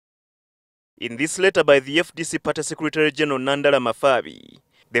In this letter by the FDC Party Secretary General Nandala Mafabi,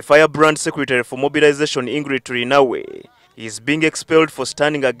 the firebrand secretary for Mobilisation Ingrid Turinawe is being expelled for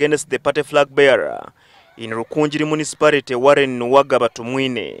standing against the party flag bearer in Rukunjiri municipality Warren Nwagaba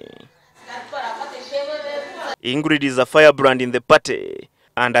Tumwine. Ingrid is a firebrand in the party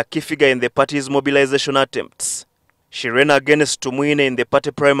and a key figure in the party's mobilization attempts. She ran against Tumwine in the party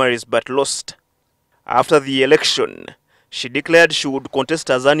primaries but lost. After the election, she declared she would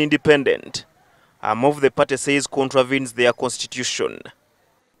contest as an independent, a move the party says contravenes their constitution.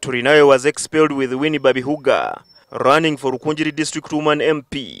 Turinawe was expelled with Winnie Babihuga running for Rukunjiri District Woman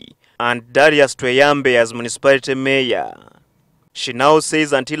MP and Darius Tweyambe as municipality mayor. She now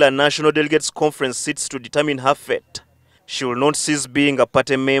says until a national delegates conference sits to determine her fate, she will not cease being a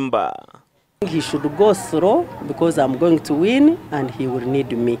party member. He should go through because I'm going to win and he will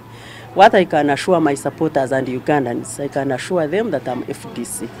need me. What I can assure my supporters and Ugandans, I can assure them that I'm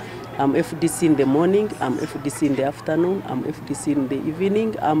FDC. I'm FDC in the morning, I'm FDC in the afternoon, I'm FDC in the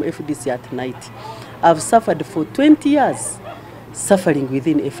evening, I'm FDC at night. I've suffered for 20 years, suffering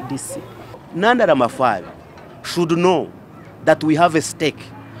within FDC. Nandala Mafabi should know that we have a stake.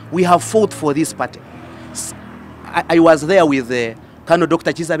 We have fought for this party. I was there with Colonel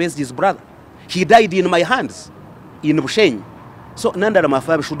Dr. Chizabe's brother. He died in my hands in Bushenyi. So Nandala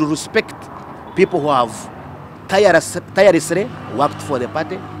Mafabi should respect people who have tirelessly worked for the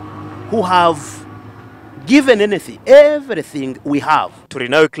party, who have given everything we have.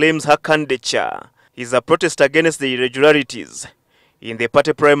 Turinawe claims her candidature is a protest against the irregularities in the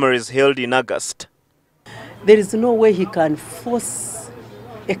party primaries held in August. There is no way he can force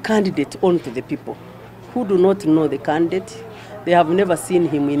a candidate onto the people who do not know the candidate. They have never seen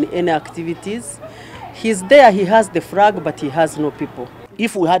him in any activities. He's there, he has the flag, but he has no people.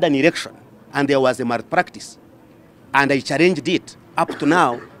 If we had an election and there was a malpractice and I challenged it, up to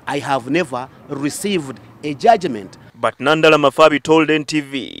now, I have never received a judgment. But Nandala Mafabi told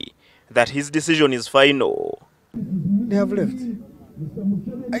NTV that his decision is final. They have left.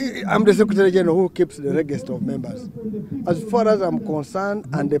 I'm the Secretary General who keeps the register of members. As far as I'm concerned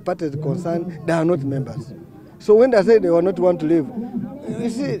and the party is concerned, they are not members. So when they say they will not want to leave, you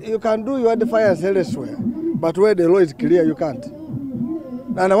see, you can do your defiance elsewhere, but where the law is clear, you can't.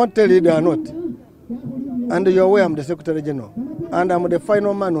 And I want to tell you they are not. And you're aware I'm the Secretary General, and I'm the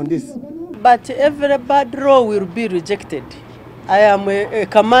final man on this. But every bad law will be rejected. I am a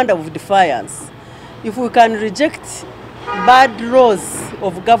commander of defiance. If we can reject bad laws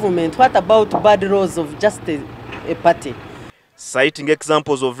of government, what about bad laws of just a party? Citing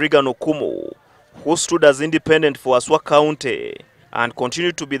examples of Regan Okumu, who stood as independent for Aswa County and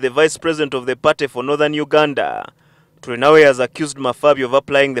continued to be the vice president of the party for northern Uganda, Turinawe has accused Mafabi of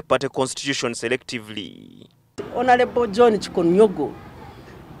applying the party constitution selectively. Honorable John Chikonyogo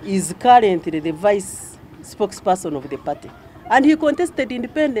is currently the vice spokesperson of the party, and he contested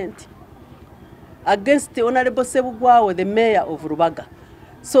independent against the Honorable Sebugwawe, the mayor of Rubaga.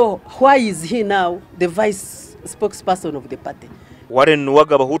 So why is he now the vice spokesperson of the party? Warren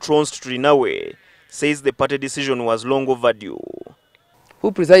Nwagaba, who trounced Turinawe, says the party decision was long overdue.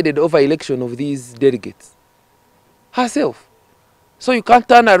 Who presided over election of these delegates? Herself. So you can't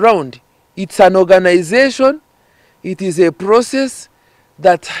turn around. It's an organization. It is a process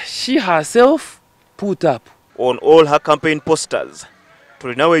that she herself put up. On all her campaign posters,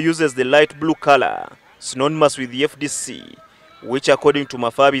 Turinawe uses the light blue color, synonymous with the FDC, which according to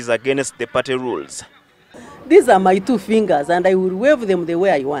Mafabi is against the party rules. These are my two fingers and I will wave them the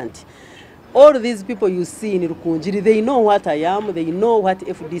way I want. All these people you see in Rukunjiri, they know what I am, they know what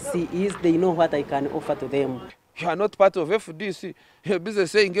FDC is, they know what I can offer to them. You are not part of FDC. You're busy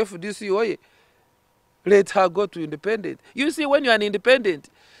saying FDC, oye, let her go to independent. You see, when you're an independent,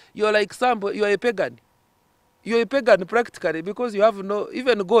 you're like somebody, you're a pagan. You're a pagan practically because you have no,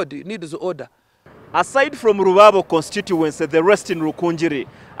 even God needs order. Aside from Rubabo constituency, the rest in Rukunjiri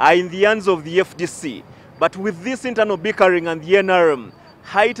are in the hands of the FDC. But with this internal bickering and the NRM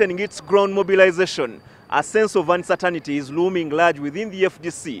heightening its ground mobilization, a sense of uncertainty is looming large within the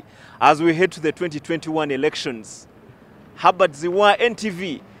FDC as we head to the 2021 elections. Habad Ziwa,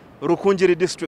 NTV, Rukunjiri District.